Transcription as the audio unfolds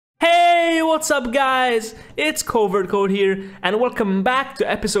what's up guys? It's CovertCode here and welcome back to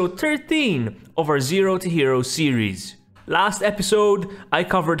episode 13 of our Zero to Hero series. Last episode, I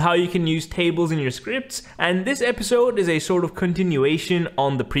covered how you can use tables in your scripts, and this episode is a sort of continuation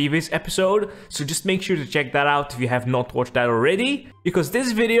on the previous episode, so just make sure to check that out if you have not watched that already, because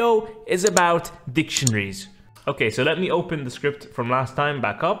this video is about dictionaries. Okay, so let me open the script from last time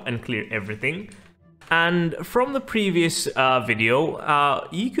back up and clear everything. And from the previous video,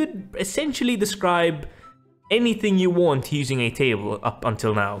 you could essentially describe anything you want using a table up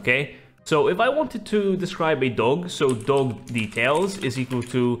until now, okay? So if I wanted to describe a dog, so dog details is equal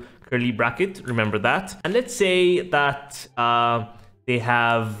to curly bracket, remember that. And let's say that they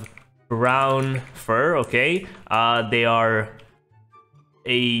have brown fur, okay? They are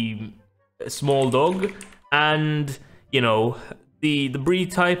a small dog, and, you know, the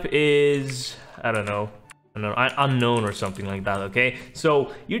breed type is... I don't know, unknown or something like that, okay?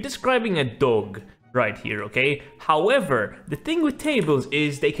 So you're describing a dog right here, okay? However, the thing with tables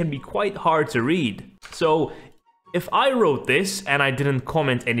is they can be quite hard to read. So if I wrote this and I didn't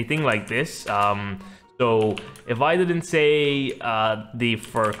comment anything like this, so if I didn't say the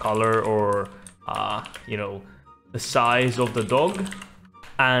fur color or, you know, the size of the dog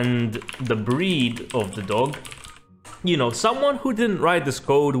and the breed of the dog, you know, someone who didn't write this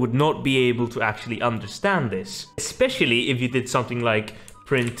code would not be able to actually understand this. Especially if you did something like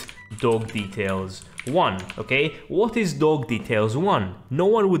print dog details 1, okay? What is dog details 1? No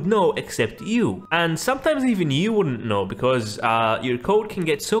one would know except you. And sometimes even you wouldn't know because your code can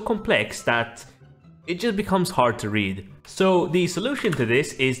get so complex that it just becomes hard to read. So the solution to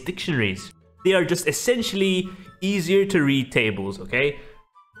this is dictionaries. They are just essentially easier to read tables, okay?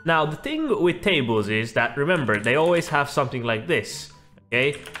 Now, the thing with tables is that, remember, they always have something like this,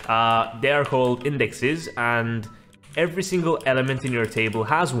 okay? They are called indexes, and every single element in your table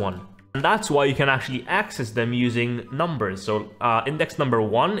has one. And that's why you can actually access them using numbers. So, index number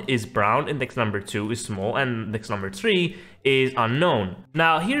 1 is brown, index number 2 is small, and index number 3 is unknown.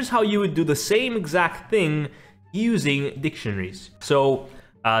 Now, here's how you would do the same exact thing using dictionaries. So,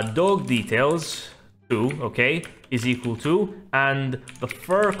 dog details... okay, is equal to, and the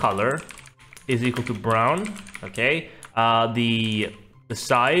fur color is equal to brown, okay? The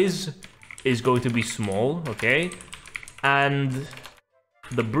size is going to be small, okay? And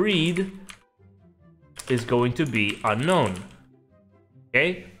the breed is going to be unknown,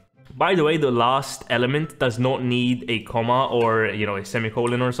 okay? By the way, the last element does not need a comma or, you know, a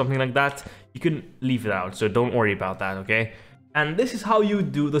semicolon or something like that. You can leave it out, so don't worry about that, okay? And this is how you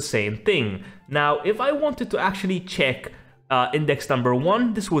do the same thing. Now, if I wanted to actually check index number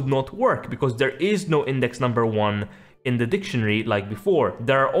 1, this would not work because there is no index number 1 in the dictionary like before.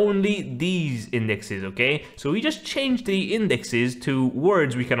 There are only these indexes, okay? So we just change the indexes to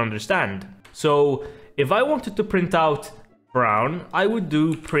words we can understand. So if I wanted to print out brown, I would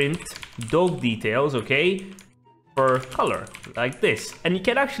do print dog details, okay? For color, like this. And you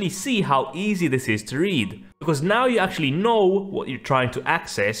can actually see how easy this is to read, because now you actually know what you're trying to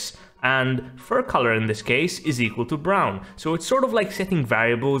access, and fur color in this case is equal to brown. So it's sort of like setting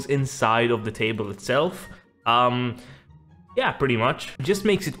variables inside of the table itself. Yeah, pretty much. It just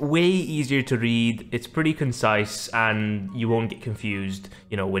makes it way easier to read. It's pretty concise and you won't get confused,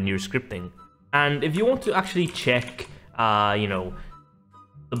 you know, when you're scripting. And if you want to actually check, you know,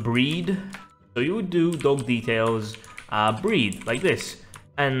 the breed, so you would do dog details breed like this,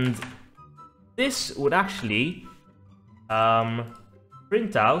 and this would actually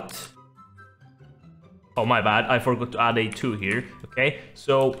print out. Oh, my bad, I forgot to add a 2 here. Okay,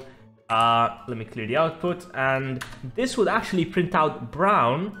 so let me clear the output, and this would actually print out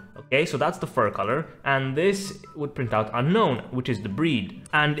brown. Okay, so that's the fur color, and this would print out unknown, which is the breed.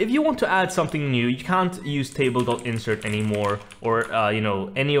 And if you want to add something new, you can't use table.insert anymore, or you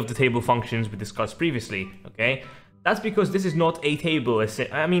know, any of the table functions we discussed previously. Okay, that's because this is not a table.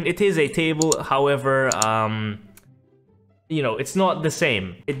 I mean, it is a table, however, you know, it's not the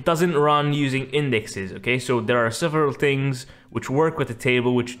same. It doesn't run using indexes, okay? So there are several things which work with the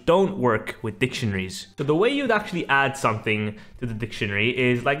table which don't work with dictionaries. So the way you'd actually add something to the dictionary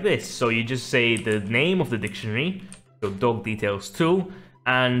is like this. So you just say the name of the dictionary, so dog details 2,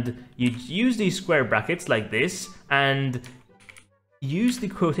 and you use these square brackets like this, and use the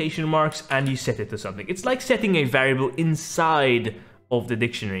quotation marks, and you set it to something. It's like setting a variable inside of the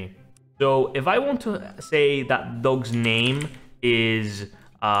dictionary. So if I want to say that dog's name is,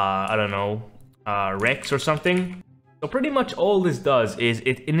 I don't know, Rex or something. So pretty much all this does is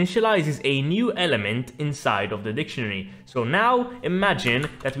it initializes a new element inside of the dictionary. So now imagine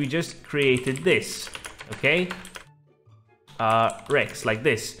that we just created this, okay? Rex, like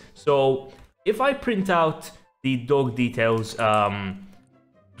this. So if I print out the dog details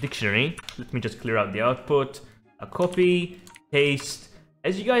dictionary, let me just clear out the output, a copy, paste.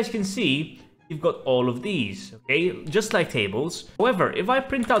 As you guys can see, you've got all of these, okay, just like tables. However, if I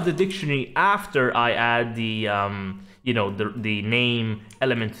print out the dictionary after I add the you know, the name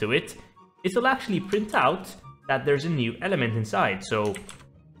element to it, it'll actually print out that there's a new element inside. So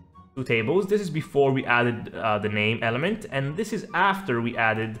 2 tables, this is before we added the name element, and this is after we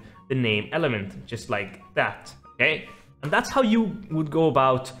added the name element, just like that, okay? And that's how you would go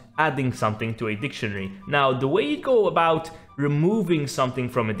about adding something to a dictionary. Now, the way you go about removing something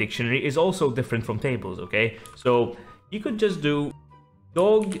from a dictionary is also different from tables, okay? So you could just do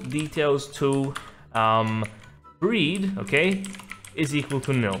dog details to breed, okay, is equal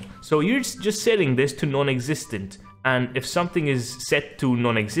to nil. So you're just setting this to non-existent, and if something is set to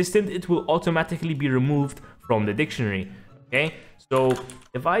non-existent, it will automatically be removed from the dictionary, okay? So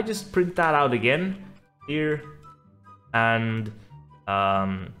if I just print that out again here and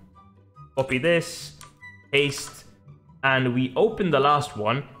copy this, paste, and we open the last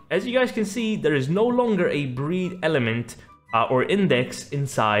one, as you guys can see, there is no longer a breed element or index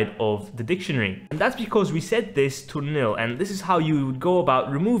inside of the dictionary. And that's because we set this to nil, and this is how you would go about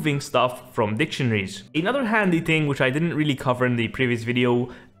removing stuff from dictionaries. Another handy thing, which I didn't really cover in the previous video,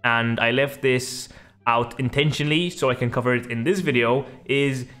 and I left this out intentionally so I can cover it in this video,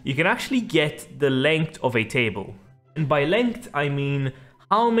 is you can actually get the length of a table. And by length, I mean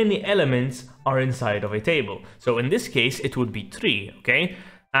how many elements are inside of a table. So in this case, it would be 3, okay?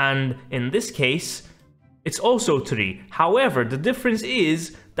 And in this case, it's also 3. However, the difference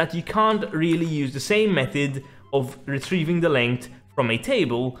is that you can't really use the same method of retrieving the length from a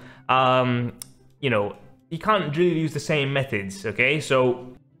table. You know, you can't really use the same methods, okay?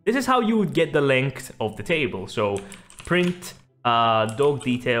 So this is how you would get the length of the table. So print dog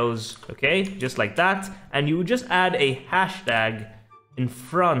details, okay, just like that, and you would just add a hashtag in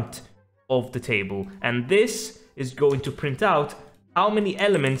front of the table, and this is going to print out how many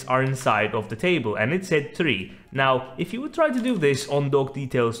elements are inside of the table, and it said 3. Now, if you would try to do this on dog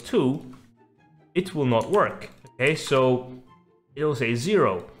details 2, it will not work, okay? So it'll say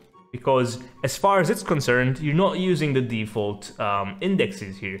 0, because as far as it's concerned, you're not using the default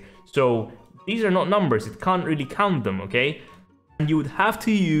indexes here. So these are not numbers, it can't really count them, okay? And you would have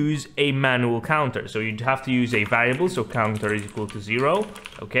to use a manual counter. So you'd have to use a variable, so counter is equal to 0,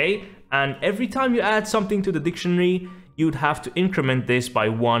 okay? And every time you add something to the dictionary, you'd have to increment this by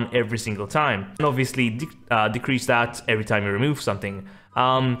 1 every single time. And obviously decrease that every time you remove something.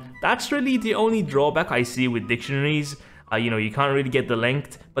 That's really the only drawback I see with dictionaries. You know, you can't really get the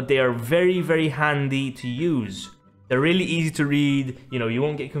length, but they are very, very handy to use. They're really easy to read, you know, you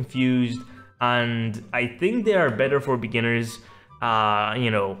won't get confused, and I think they are better for beginners.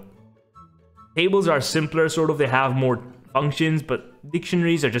 You know, tables are simpler, sort of, they have more functions, but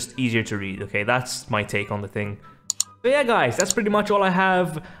dictionaries are just easier to read, okay? That's my take on the thing. So yeah, guys, that's pretty much all I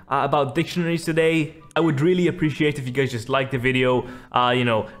have about dictionaries today. I would really appreciate if you guys just like the video, you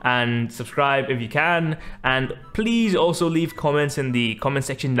know, and subscribe if you can. And please also leave comments in the comment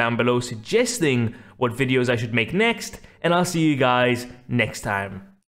section down below suggesting what videos I should make next. And I'll see you guys next time.